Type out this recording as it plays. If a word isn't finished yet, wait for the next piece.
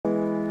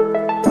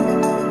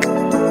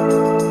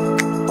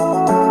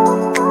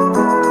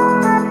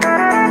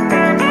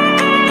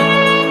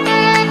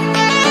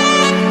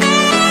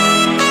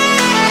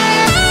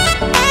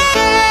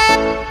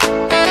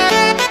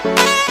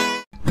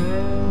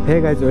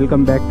Guys,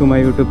 welcome back to my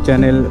YouTube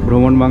channel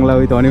ভ্রমণ Bangla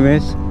with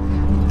Animesh.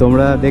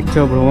 তোমরা দেখছো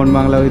ভ্রমণ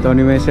বাংলা উইথ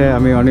অনিমেষে,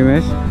 আমি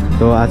অনিমেষ।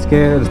 তো আজকে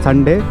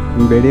সানডে,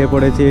 বেরিয়ে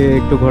পড়েছি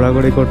একটু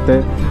ঘোরাঘুরি করতে।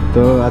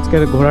 তো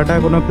আজকের ঘোরাটা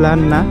কোনো প্ল্যান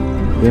না,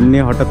 এমনি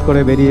হঠাৎ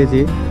করে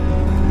বেরিয়েছি।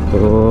 তো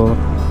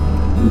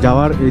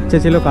যাওয়ার ইচ্ছে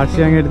ছিল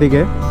কার্শিয়াংয়ের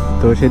দিকে,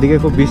 তো সেদিকে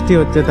খুব বৃষ্টি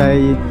হচ্ছে, তাই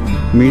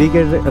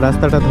মিরিকের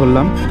রাস্তাটা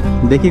ধরলাম।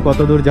 দেখি কত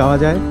দূর যাওয়া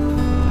যায়।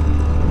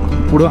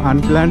 পুরো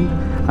আনপ্ল্যান্ড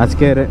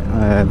আজকের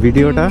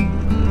ভিডিওটা,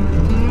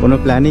 কোনো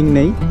প্ল্যানিং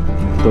নেই।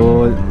 তো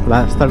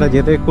রাস্তাটা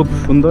যেতে খুব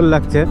সুন্দর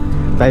লাগছে,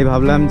 তাই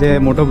ভাবলাম যে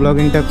মোটো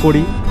ব্লগিংটা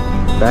করি।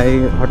 তাই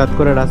হঠাৎ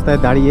করে রাস্তায়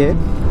দাঁড়িয়ে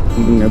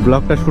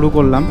ব্লগটা শুরু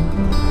করলাম।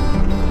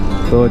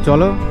 তো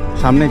চলো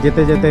সামনে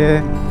যেতে যেতে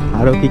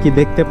আরও কী কী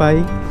দেখতে পাই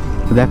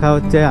দেখা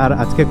হচ্ছে, আর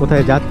আজকে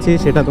কোথায় যাচ্ছি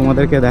সেটা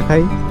তোমাদেরকে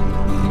দেখাই।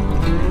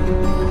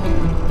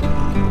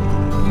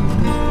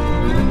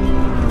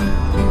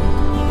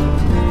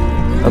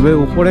 তবে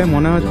উপরে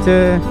মনে হচ্ছে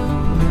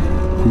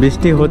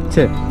বৃষ্টি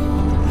হচ্ছে।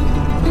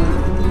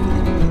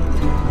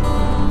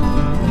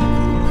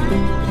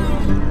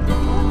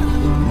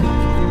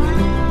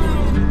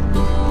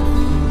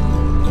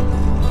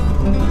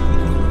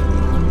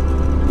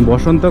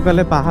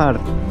 বসন্তকালে পাহাড়,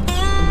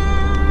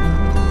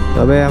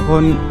 তবে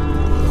এখন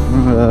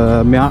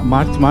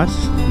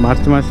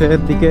মার্চ মাসের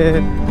দিকে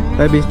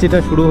তাই বৃষ্টিটা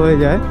শুরু হয়ে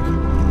যায়।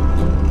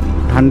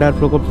 ঠান্ডার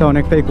প্রকোপটা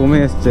অনেকটাই কমে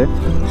এসছে,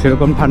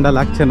 সেরকম ঠান্ডা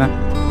লাগছে না।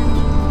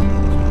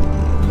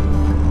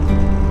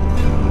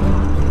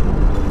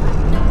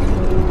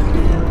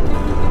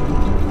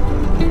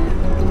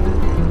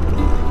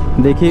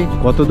 দেখি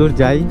কত দূর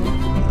যাই,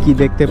 কি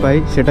দেখতে পাই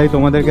সেটাই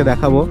তোমাদেরকে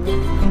দেখাবো।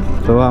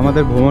 তো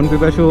আমাদের ভ্রমণ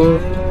পিপাসু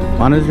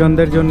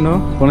মানুষজনদের জন্য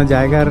কোনো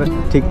জায়গার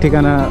ঠিক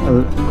ঠিকানা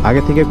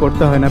আগে থেকে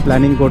করতে হয় না,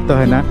 প্ল্যানিং করতে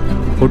হয় না।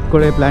 হুট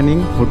করে প্ল্যানিং,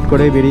 হুট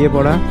করে বেরিয়ে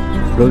পড়া।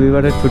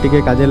 রবিবারের ছুটিকে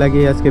কাজে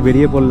লাগিয়ে আজকে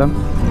বেরিয়ে পড়লাম।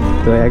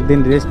 তো একদিন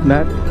রেস্ট না,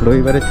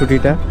 রবিবারের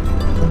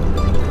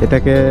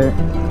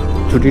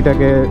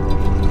ছুটিটাকে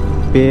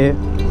পেয়ে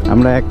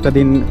আমরা একটা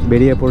দিন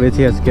বেরিয়ে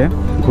পড়েছি আজকে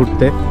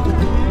ঘুরতে।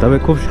 তবে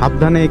খুব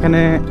সাবধানে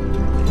এখানে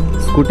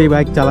স্কুটি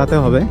বাইক চালাতে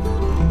হবে।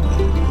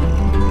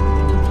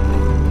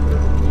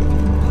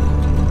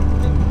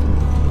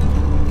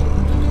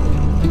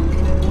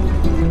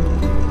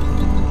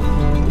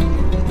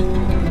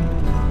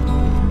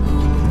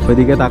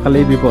 ওইদিকে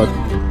তাকালেই বিপদ,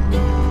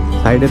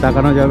 সাইডে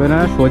তাকানো যাবে না,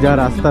 সোজা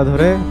রাস্তা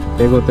ধরে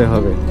এগোতে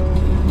হবে।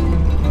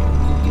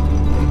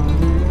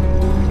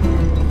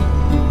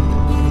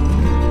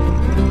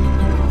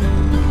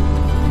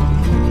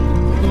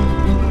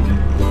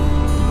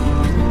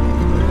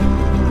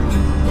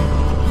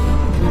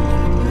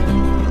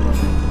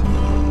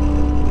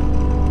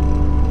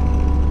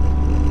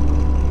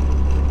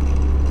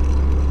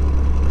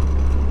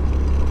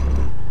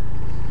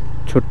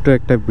 ছোট্ট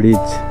একটা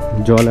ব্রিজ,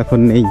 জল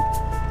এখন নেই।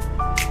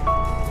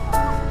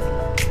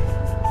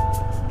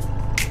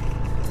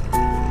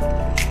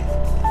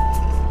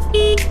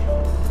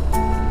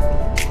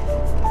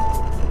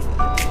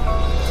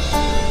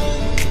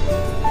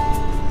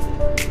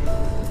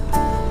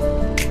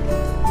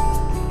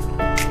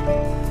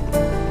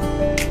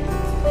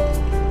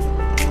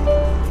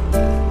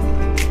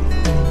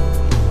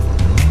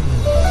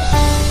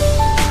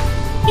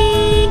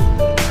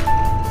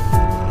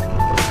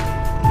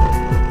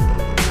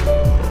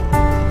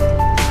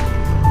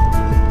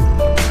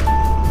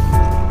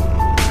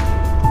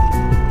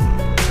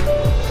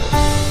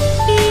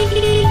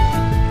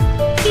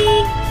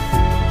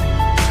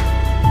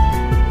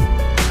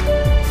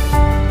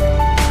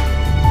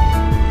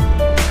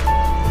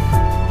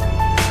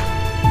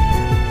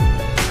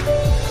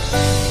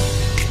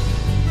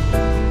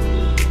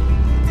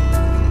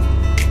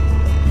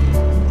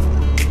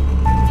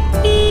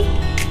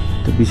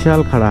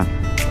 বিশাল খাড়া।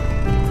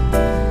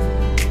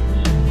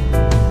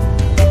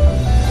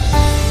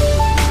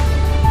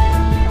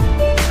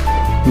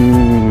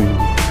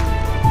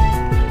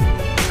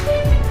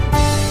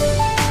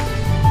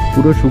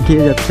 পুরো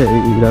শুকিয়ে যাচ্ছে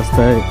এই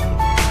রাস্তায়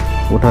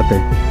ওঠাতে,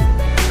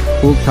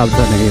 খুব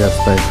সাবধানে এই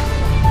রাস্তায়।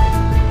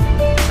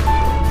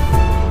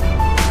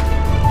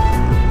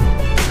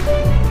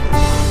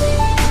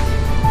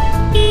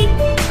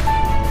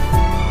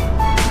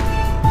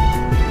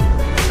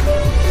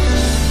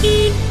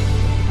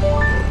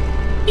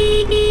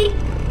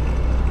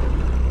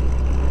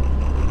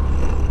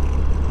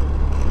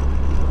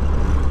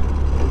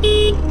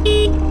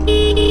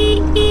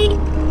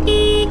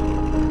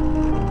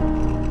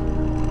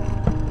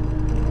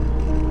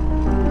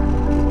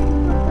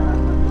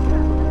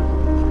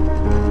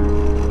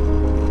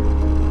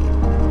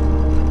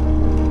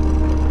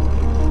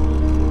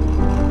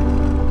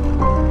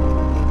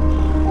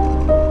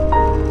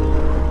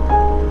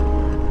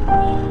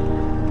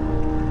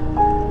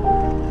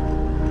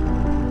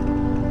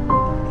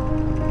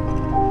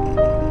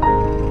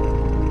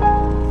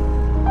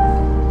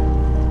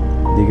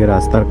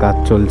 রাস্তার কাজ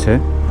চলছে।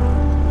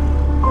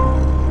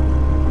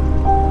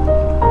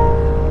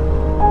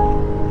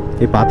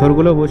 এই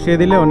পাথরগুলো বসিয়ে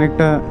দিলে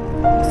অনেকটা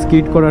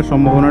স্কিড করার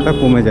সম্ভাবনাটা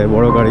কমে যায়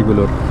বড়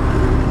গাড়িগুলোর।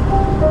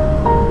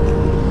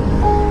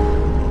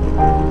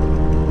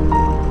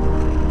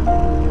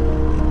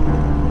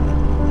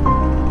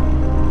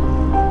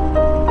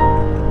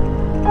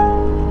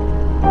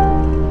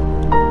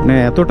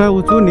 এতটা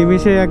উঁচু,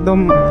 নিমিষে একদম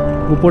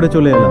উপরে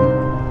চলে এলাম।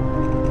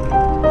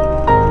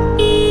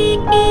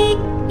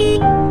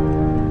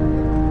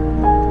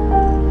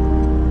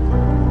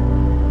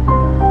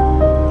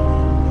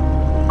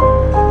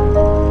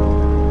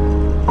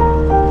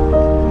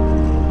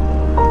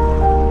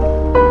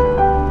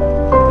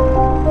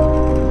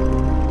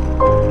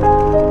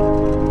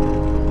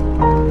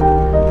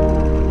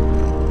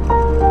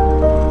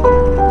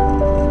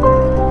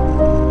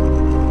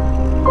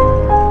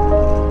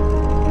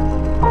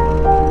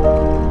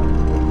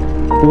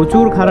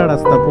 প্রচুর খাড়া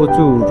রাস্তা,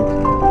 প্রচুর।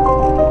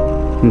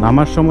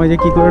 নামার সময় যে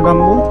কি করে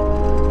নামবো।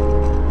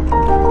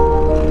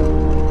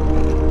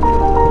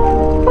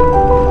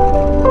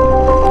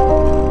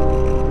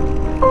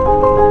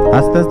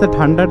 আস্তে আস্তে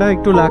ঠান্ডাটা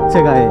একটু লাগছে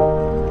গায়ে।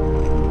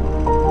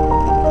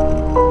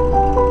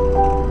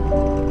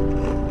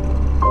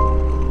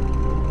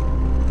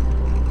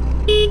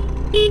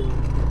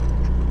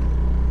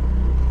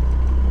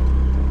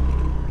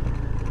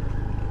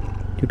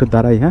 একটু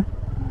দাঁড়াই, হ্যাঁ।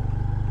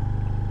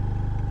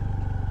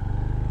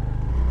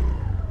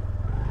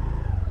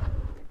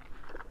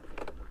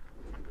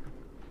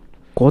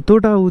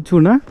 কতটা উঁচু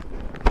না?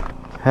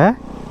 হ্যাঁ,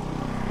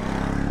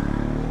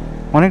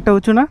 অনেকটা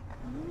উঁচু না?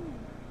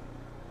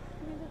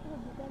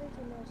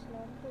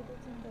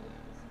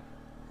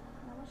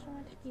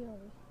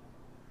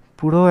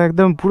 পুরো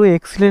একদম পুরো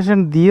এক্সিলেশন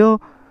দিয়েও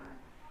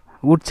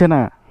উঠছে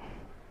না।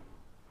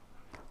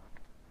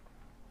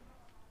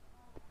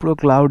 পুরো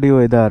ক্লাউডি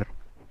ওয়েদার।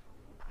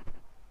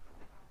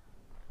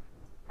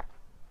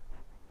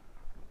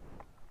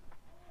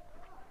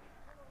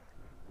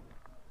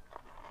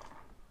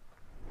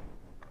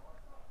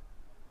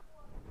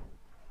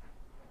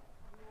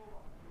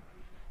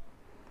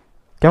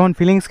 কেমন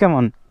ফিলিংস,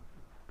 কেমন?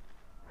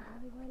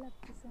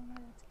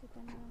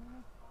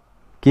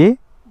 কি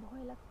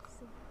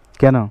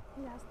কেন?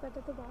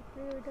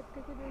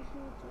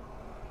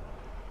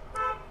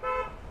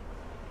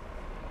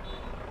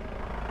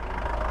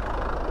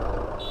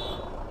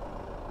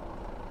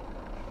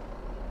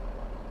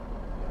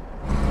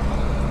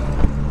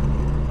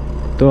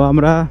 তো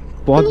আমরা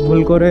পথ ভুল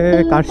করে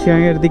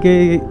কার্শিয়াংয়ের দিকে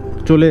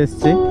চলে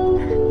এসেছি।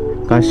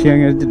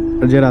 কার্শিয়াংয়ের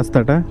যে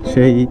রাস্তাটা,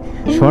 সেই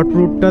শর্ট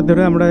রুটটা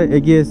ধরে আমরা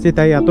এগিয়ে এসেছি,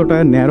 তাই এতটা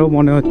ন্যারো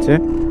মনে হচ্ছে।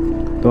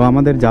 তো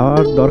আমাদের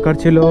যাওয়ার দরকার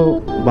ছিল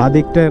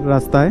বাদিকটার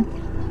রাস্তায়।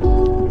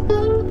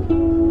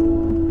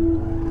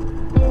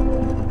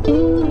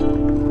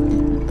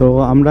 তো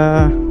আমরা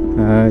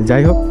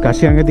যাই হোক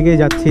কার্শিয়াংয়ের দিকেই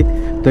যাচ্ছি।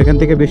 তো এখান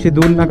থেকে বেশি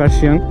দূর না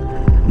কার্শিয়াং,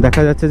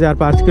 দেখা যাচ্ছে যে আর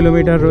 5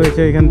 কিলোমিটার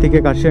রয়েছে এখান থেকে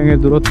কার্শিয়াংয়ের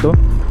দূরত্ব।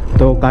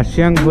 তো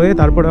কার্শিয়াং হয়ে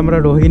তারপর আমরা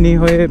রোহিণী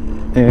হয়ে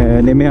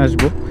নেমে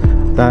আসব,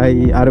 তাই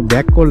আর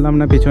ব্যাক করলাম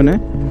না পিছনে,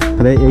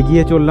 তাই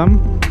এগিয়ে চললাম।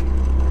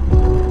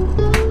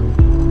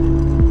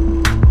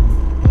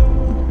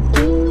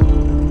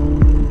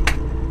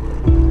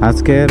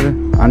 আজকের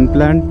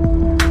আনপ্ল্যান্ড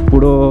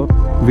পুরো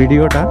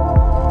ভিডিওটা,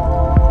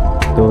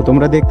 তো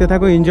তোমরা দেখতে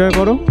থাকো, এনজয়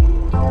করো।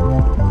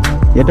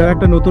 এটাও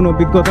একটা নতুন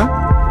অভিজ্ঞতা।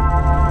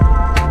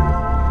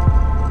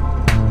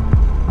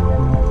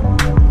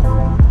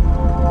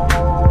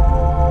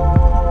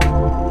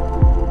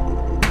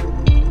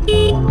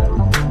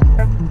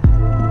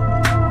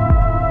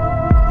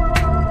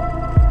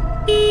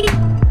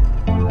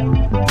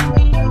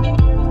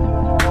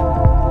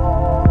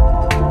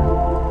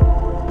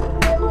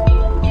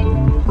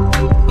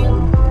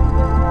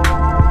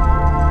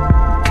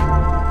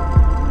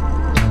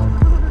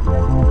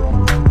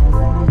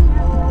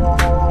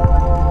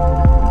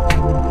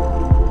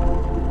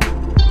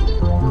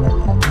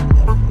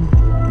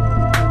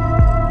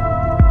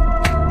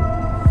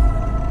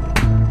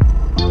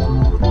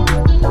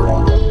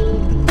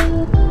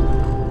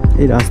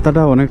 এই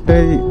রাস্তাটা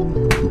অনেকটাই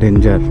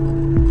ডেঞ্জার,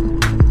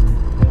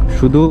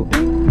 শুধু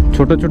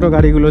ছোট ছোট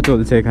গাড়িগুলো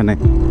চলছে এখানে।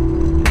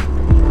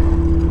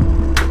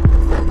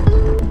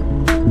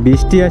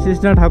 বৃষ্টি আসিস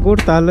না ঠাকুর,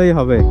 তাহলেই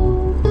হবে।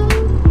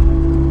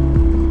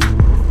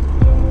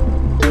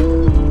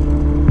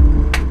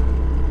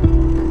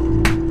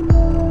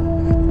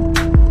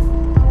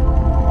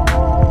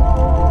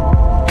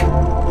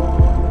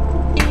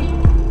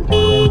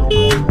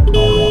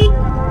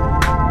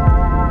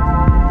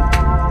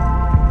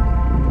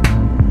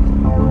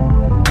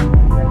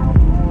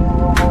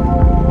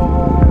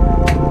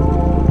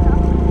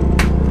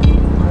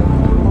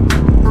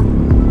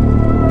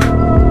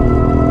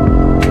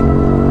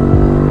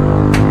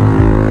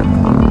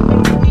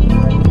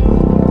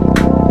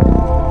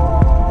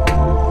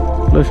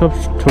 সব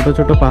ছোট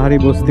ছোট পাহাড়ি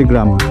বস্তি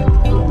গ্রাম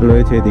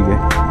রয়েছে এদিকে,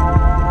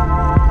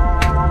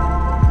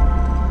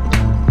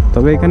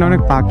 তবে এখানে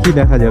অনেক পাখি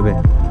দেখা যাবে।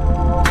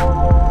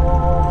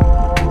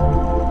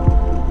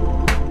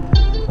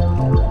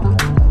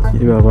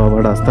 এই বাবা,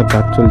 আবার রাস্তার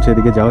কাজ চলছে,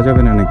 এদিকে যাওয়া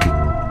যাবে না নাকি?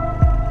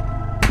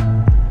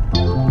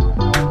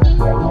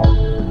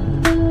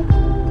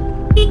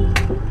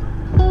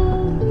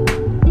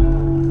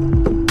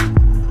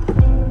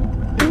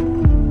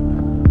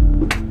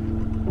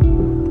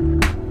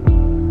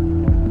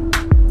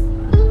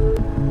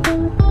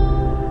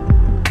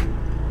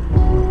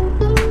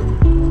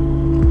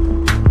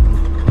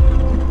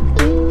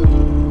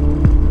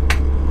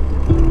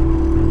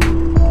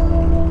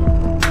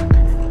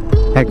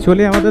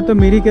 অ্যাকচুয়ালি আমাদের তো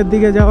মিরিকের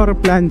দিকে যাওয়ার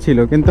প্ল্যান ছিল,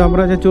 কিন্তু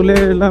আমরা যে চলে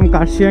এলাম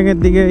কার্শিয়াংয়ের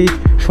দিকে এই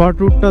শর্ট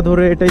রুটটা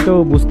ধরে, এটাই তো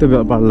বুঝতে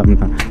পারলাম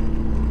না।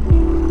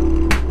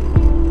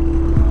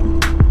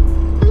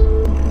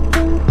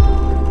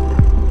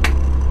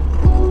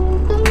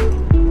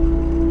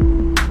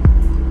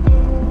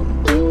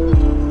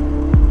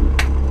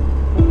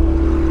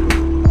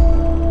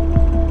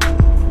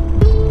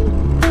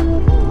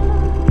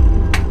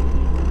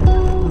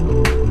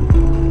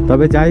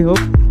 তবে যাই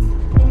হোক,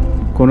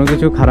 কোনো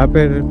কিছু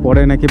খারাপের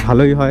পরে নাকি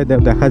ভালোই হয়,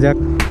 দেখা যাক।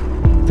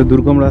 তো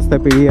দুর্গম রাস্তা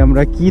পেরিয়ে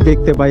আমরা কি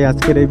দেখতে পাই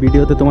আজকের এই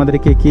ভিডিওতে,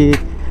 তোমাদেরকে কি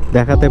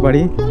দেখাতে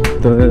পারি,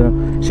 তো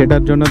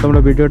সেটার জন্য তোমরা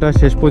ভিডিওটা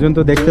শেষ পর্যন্ত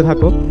দেখতে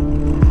থাকো।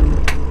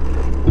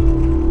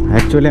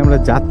 অ্যাকচুয়ালি আমরা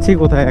যাচ্ছি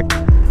কোথায়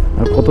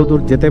আর কত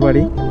দূর যেতে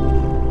পারি,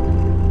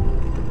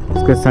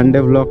 আজকে সানডে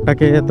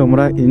ব্লগটাকে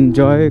তোমরা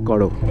এনজয়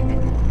করো।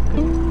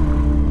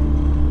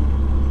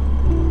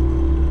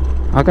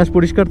 আকাশ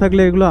পরিষ্কার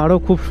থাকলে এগুলো আরো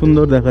খুব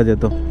সুন্দর দেখা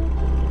যেত।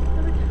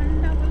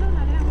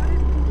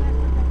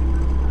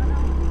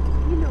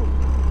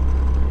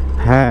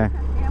 হ্যাঁ,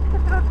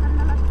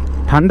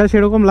 ঠান্ডা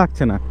সেরকম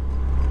লাগছে না।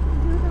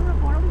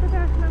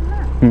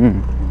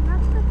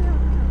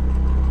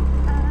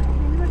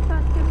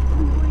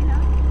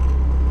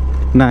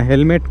 না,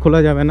 হেলমেট খোলা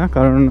যাবে না,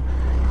 কারণ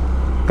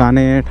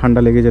কানে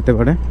ঠান্ডা লেগে যেতে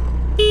পারে।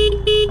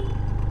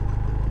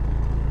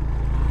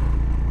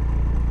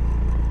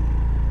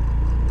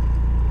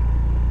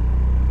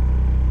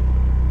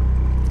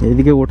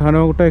 এইদিকে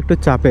ওঠানোটা একটু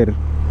চাপের,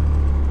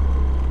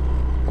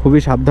 খুবই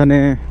সাবধানে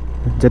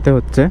যেতে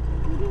হচ্ছে।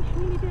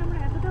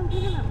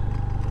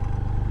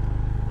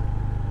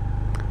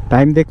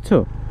 টাইম দেখছো?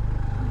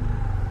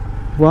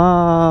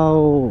 ওয়াও,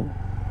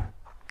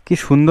 কি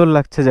সুন্দর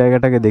লাগছে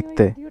জায়গাটাকে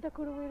দেখতে।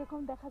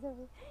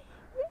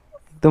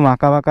 একদম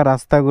আঁকা বাঁকা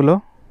রাস্তাগুলো,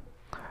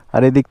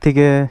 আর এদিক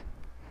থেকে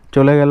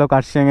চলে গেল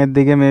কার্শিয়াংয়ের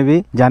দিকে, মেবি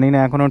জানি না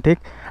এখনও ঠিক।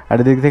 আর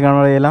এদিক থেকে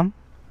আমরা এলাম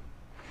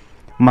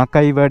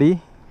মাকাইবাড়ি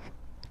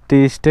টি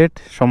স্টেট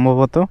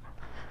সম্ভবত।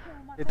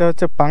 এটা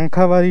হচ্ছে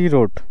পাংখাবাড়ি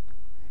রোড।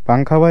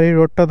 পাংখাবাড়ি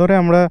রোডটা ধরে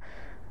আমরা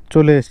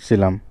চলে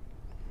এসেছিলাম,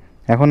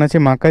 এখন আছি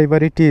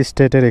মাকাইবাড়ি টি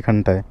স্টেটের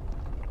এখানটায়।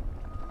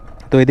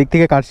 তো এদিক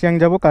থেকে কার্শিয়াং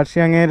যাব,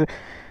 কার্শিয়াংয়ের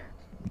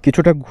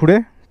কিছুটা ঘুরে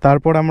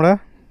তারপর আমরা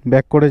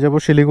ব্যাক করে যাব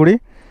শিলিগুড়ি।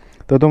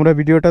 তো তোমরা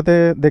ভিডিওটাতে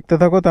দেখতে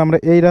থাকো। তো আমরা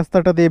এই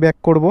রাস্তাটা দিয়ে ব্যাক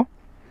করব,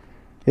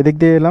 এদিক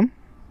দিয়ে এলাম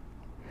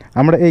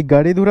আমরা। এই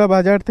গাড়িধুরা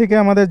বাজার থেকে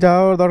আমাদের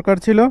যাওয়ার দরকার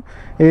ছিল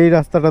এই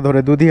রাস্তাটা ধরে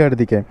দুধিয়ার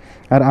দিকে,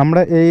 আর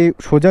আমরা এই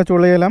সোজা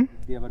চলে এলাম।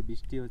 আবার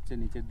বৃষ্টি হচ্ছে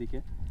নিচের দিকে,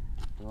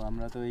 তো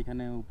আমরা তো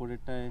এইখানে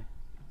উপরেরটায়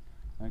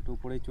একটু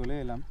উপরেই চলে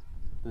এলাম।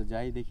 তো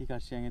যাই দেখি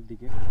কার্শিয়াংয়ের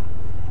দিকে।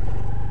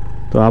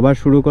 তো আবার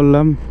শুরু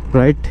করলাম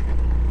রাইট।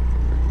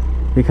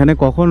 এখানে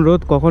কখন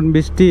রোদ কখন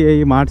বৃষ্টি, এই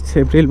মার্চ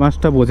এপ্রিল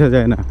মাসটা বোঝা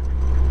যায় না।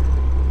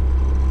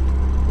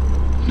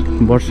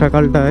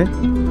 বর্ষাকালটায়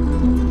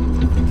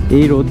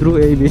এই রোদ্রু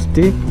এই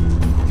বৃষ্টি।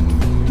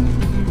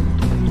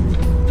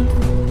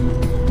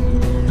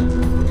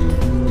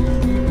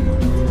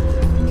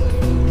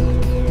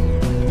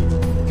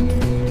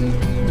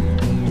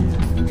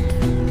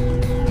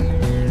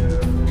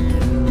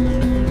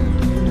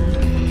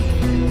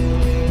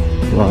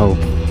 Wow.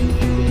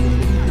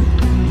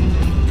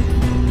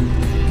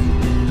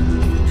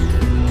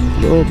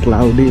 So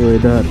cloudy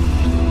weather.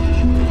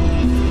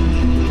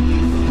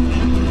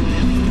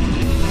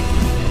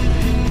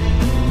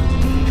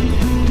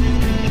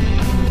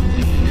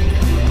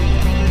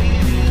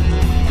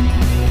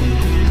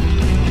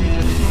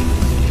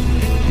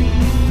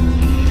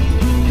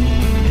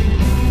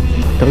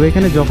 তবে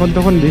এখানে যখন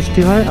তখন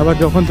বৃষ্টি হয়, আবার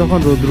যখন তখন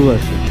রোদ্রু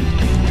আসে।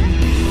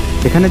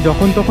 এখানে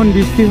যখন তখন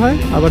বৃষ্টি হয়,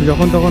 আবার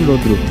যখন তখন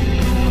রোদ্রু।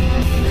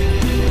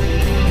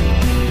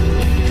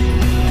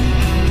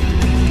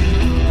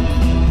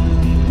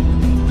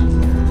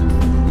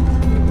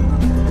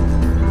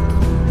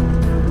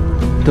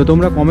 তো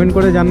তোমরা কমেন্ট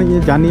করে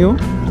জানিও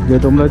যে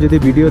তোমরা যদি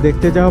ভিডিও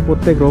দেখতে চাও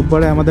প্রত্যেক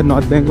রোববারে আমাদের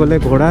নর্থ বেঙ্গলে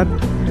ঘোরার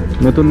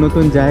নতুন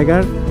নতুন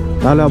জায়গার,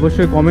 তাহলে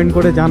অবশ্যই কমেন্ট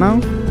করে জানাও,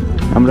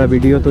 আমরা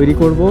ভিডিও তৈরি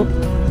করব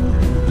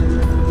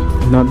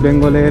নর্থ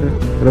বেঙ্গলের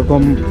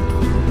এরকম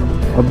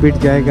অফবিট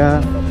জায়গা,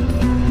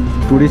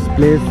 টুরিস্ট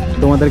প্লেস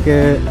তোমাদেরকে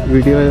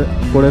ভিডিও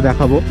করে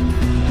দেখাবো।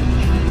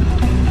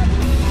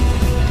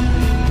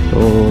 তো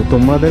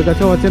তোমাদের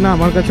কাছেও অচেনা,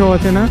 আমার কাছেও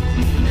অচেনা,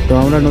 তো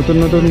আমরা নতুন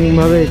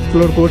নতুনভাবে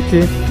এক্সপ্লোর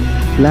করছি।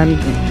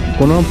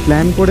 কোনো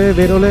প্ল্যান করে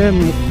বেরোলে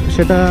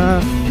সেটা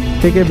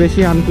থেকে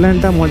বেশি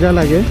আনপ্ল্যানটা মজা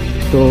লাগে,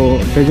 তো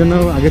সেই জন্য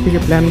আগে থেকে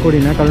প্ল্যান করি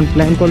না, কারণ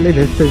প্ল্যান করলেই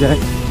ভেস্তে যায়।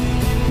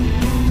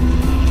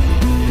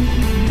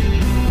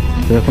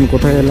 তো এখন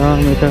কোথায় এলাম,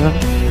 এটা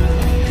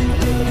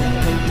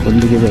কোন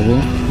দিকে যাবো?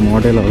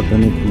 মডেল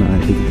অর্গানিক না,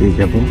 এদিক দিয়ে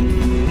যাবো।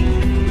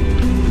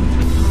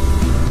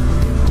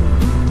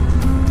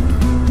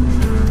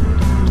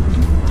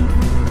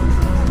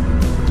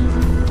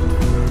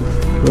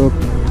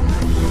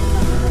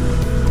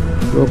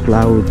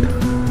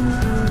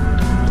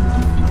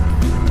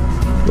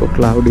 তো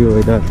ক্লাউডি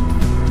ওয়েদার,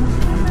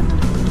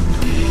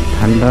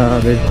 ঠান্ডা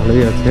বেশ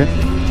ভালোই আছে।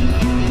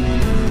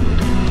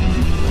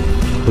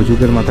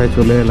 হুজুকের মাথায়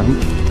চলে এলাম।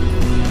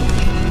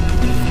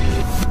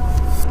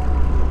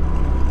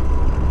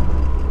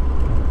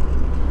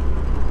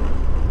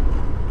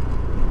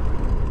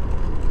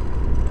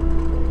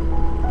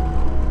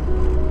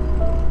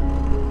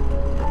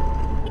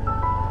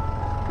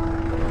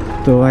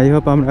 তো আই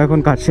হোপ আমরা এখন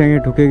কার্শিয়াংয়ে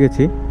ঢুকে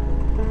গেছি।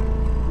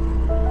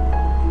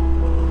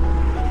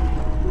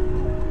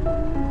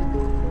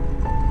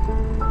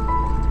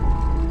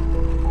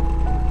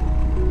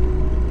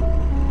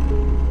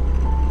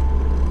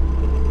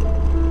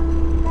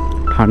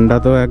 ঠান্ডা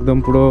তো একদম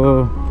পুরো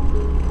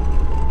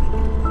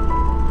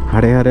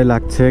হাড়ে হাড়ে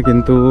লাগছে,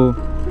 কিন্তু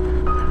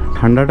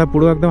ঠান্ডাটা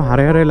পুরো একদম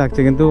হাড়ে হাড়ে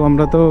লাগছে, কিন্তু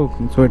আমরা তো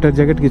সোয়েটার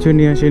জ্যাকেট কিছুই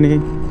নিয়ে আসিনি।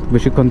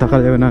 বেশিক্ষণ থাকা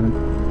যাবে না,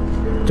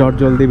 চট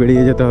জলদি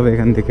বেরিয়ে যেতে হবে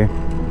এখান থেকে।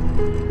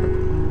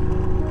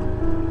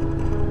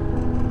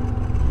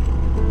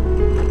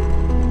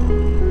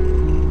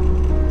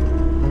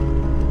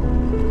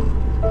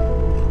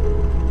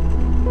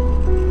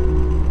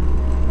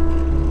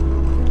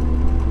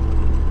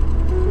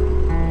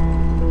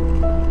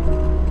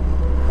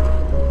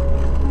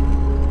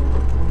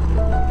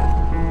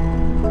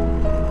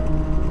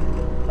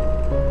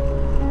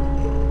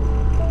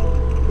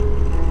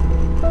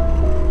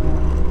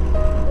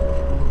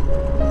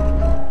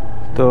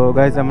 তো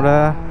গাইজ আমরা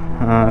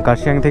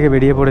কার্শিয়াং থেকে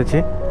বেরিয়ে পড়েছি।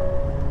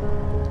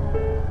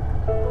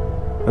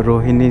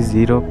 রোহিণী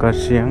 0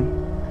 কার্শিয়াং।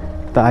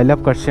 তা আই লাভ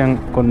কার্শিয়াং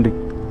কোন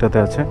দিকটাতে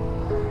আছে?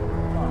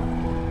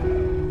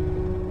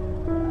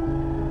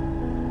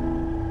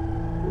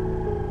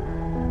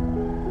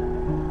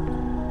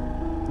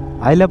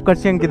 आई लव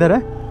कर्सियंग किधर है?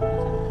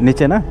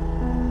 नीचे ना?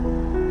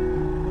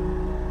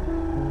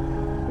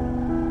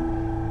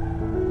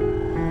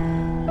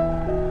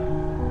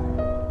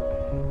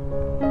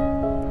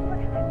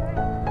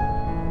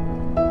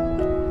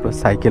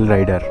 Cycle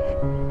rider.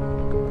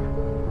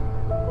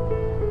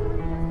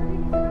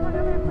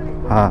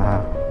 हाँ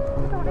हाँ,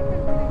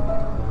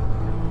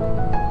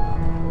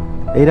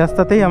 এই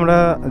রাস্তাতেই আমরা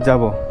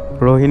যাব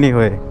রোহিণী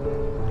হয়ে।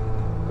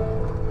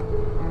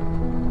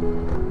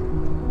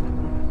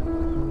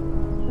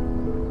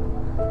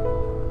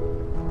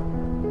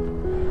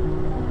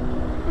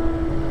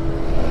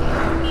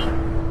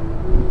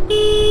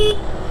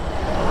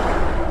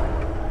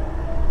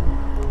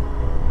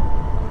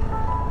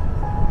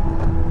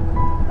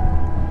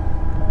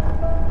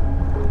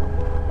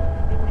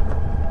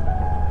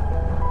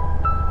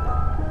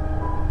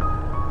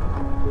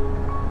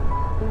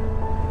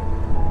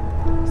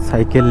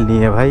 সাইকেল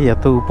নিয়ে ভাই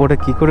এত উপরে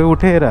কি করে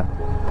ওঠে এরা?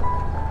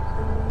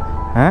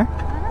 হ্যাঁ,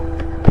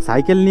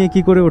 সাইকেল নিয়ে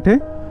কি করে ওঠে?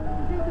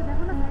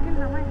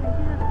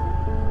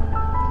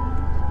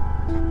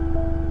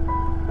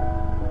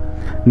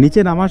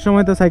 নিচে নামার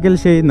সময় তো সাইকেল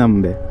সেই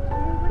নামবে।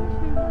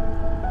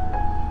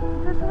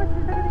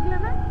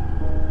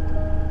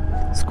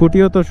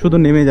 স্কুটিও তো শুধু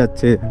নেমে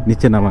যাচ্ছে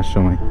নিচে নামার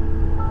সময়।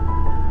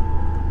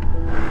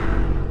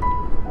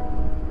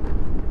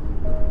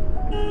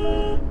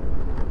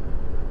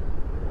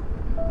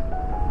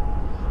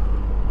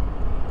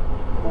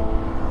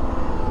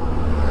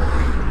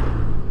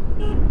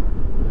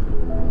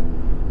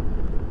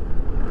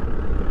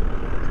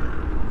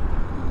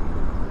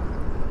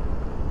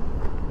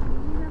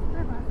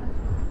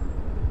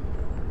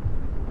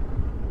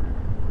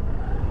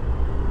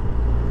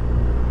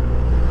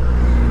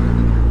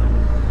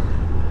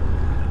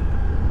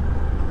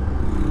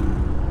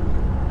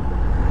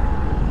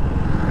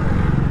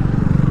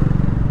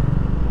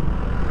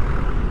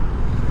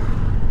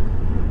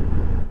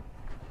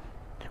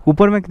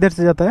 ऊपर में किधर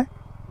से जाता है?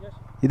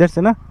 इधर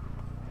से ना?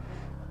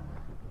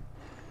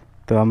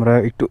 तो আমরা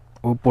একটু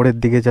উপরের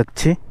দিকে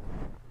যাচ্ছি,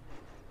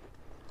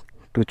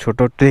 একটু ছোট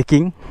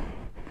ট্রেকিং।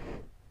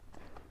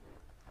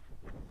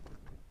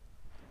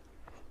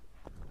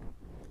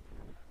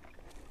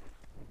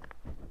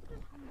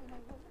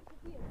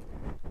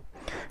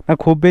 না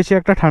খুব বেশি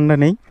একটা ঠান্ডা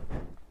নেই,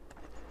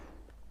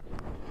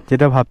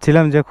 যেটা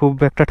ভাবছিলাম যে খুব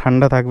একটা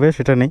ঠান্ডা থাকবে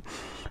সেটা নেই।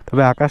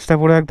 তবে আকাশটা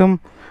পুরো একদম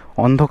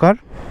অন্ধকার,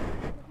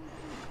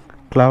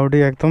 ক্লাউডি,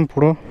 একদম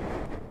পুরো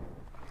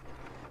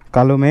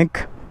কালো মেঘ।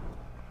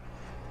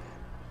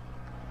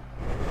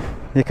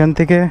 এখান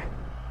থেকে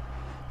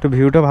একটু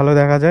ভিউটা ভালো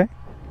দেখা যায়,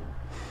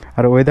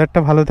 আর ওয়েদারটা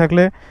ভালো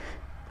থাকলে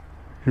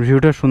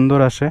ভিউটা সুন্দর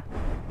আসে।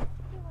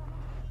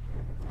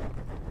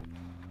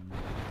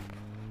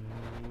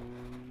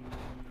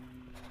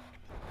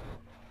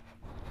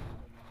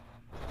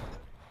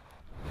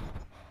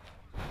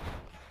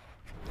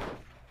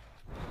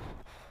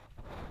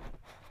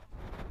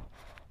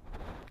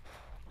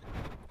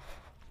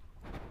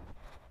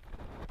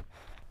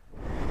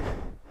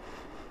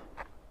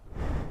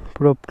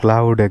 পুরো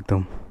ক্লাউড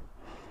একদম।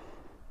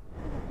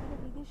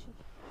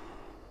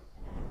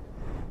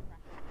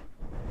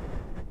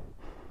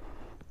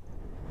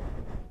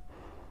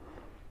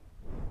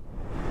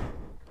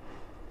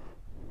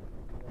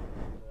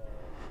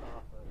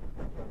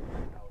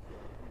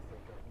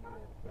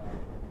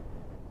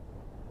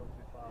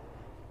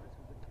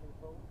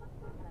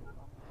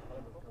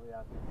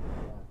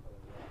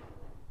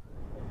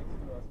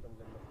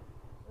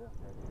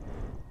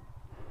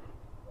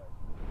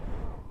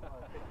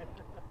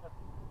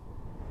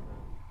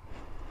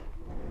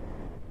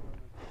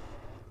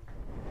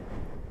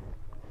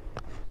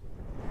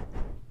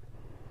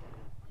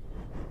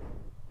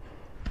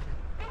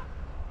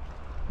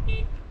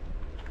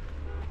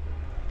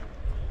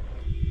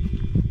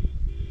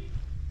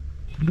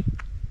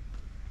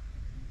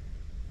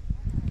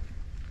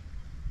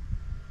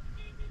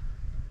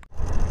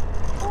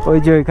 ওই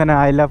যে ওইখানে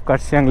আই লাভ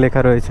কার্সিয়াং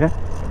লেখা রয়েছে,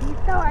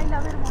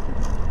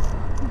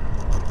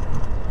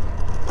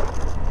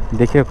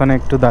 দেখি ওখানে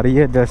একটু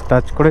দাঁড়িয়ে জাস্ট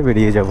টাচ করে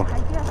বেরিয়ে যাব।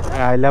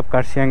 আই লাভ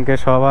কার্সিয়াংকে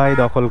সবাই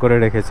দখল করে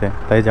রেখেছে,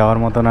 তাই যাওয়ার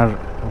মতন আর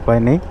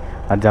উপায় নেই,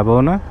 আর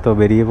যাবও না, তো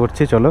বেরিয়ে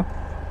পড়ছি। চলো।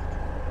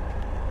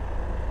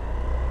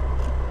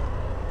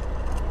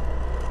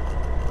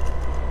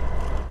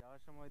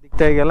 যাওয়ার সময়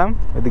দিকটায় গেলাম,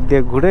 এদিক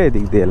দিয়ে ঘুরে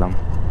এদিক দিয়ে এলাম।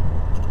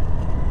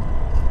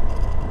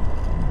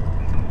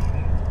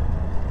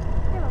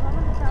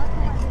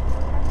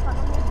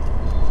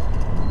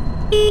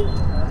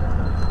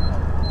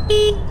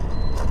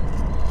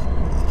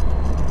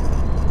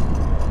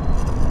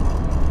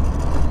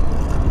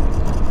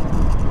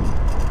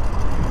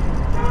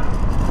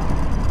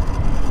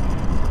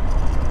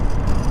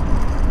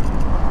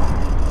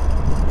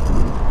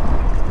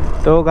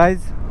 তো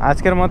গাইজ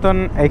আজকের মতন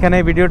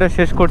এখানেই ভিডিওটা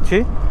শেষ করছি।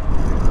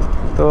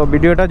 তো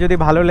ভিডিওটা যদি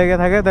ভালো লেগে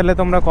থাকে তাহলে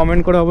তোমরা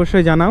কমেন্ট করে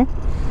অবশ্যই জানাও।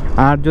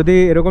 আর যদি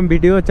এরকম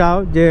ভিডিও চাও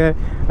যে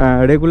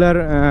রেগুলার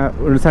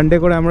সানডে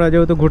করে আমরা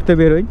যেহেতু ঘুরতে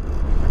বেরোই,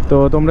 তো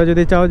তোমরা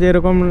যদি চাও যে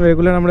এরকম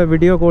রেগুলার আমরা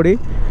ভিডিও করি,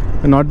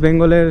 নর্থ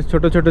বেঙ্গলের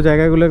ছোট ছোট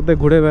জায়গাগুলোতে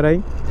ঘুরে বেড়াই,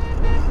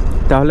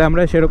 তাহলে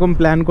আমরা সেরকম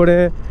প্ল্যান করে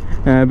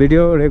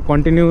ভিডিও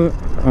কন্টিনিউ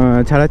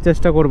ছাড়ার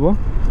চেষ্টা করব।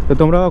 তো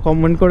তোমরা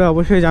কমেন্ট করে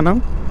অবশ্যই জানাও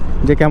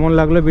যে কেমন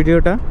লাগলো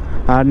ভিডিওটা,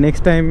 আর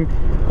নেক্সট টাইম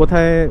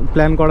কোথায়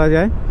প্ল্যান করা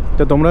যায়।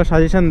 তো তোমরা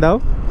সাজেশন দাও,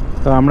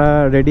 তো আমরা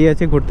রেডি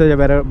আছি ঘুরতে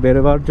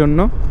বেরোবার জন্য।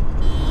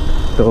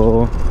 তো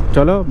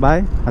চলো বাই,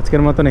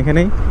 আজকের মতন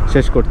এখানেই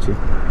শেষ করছি।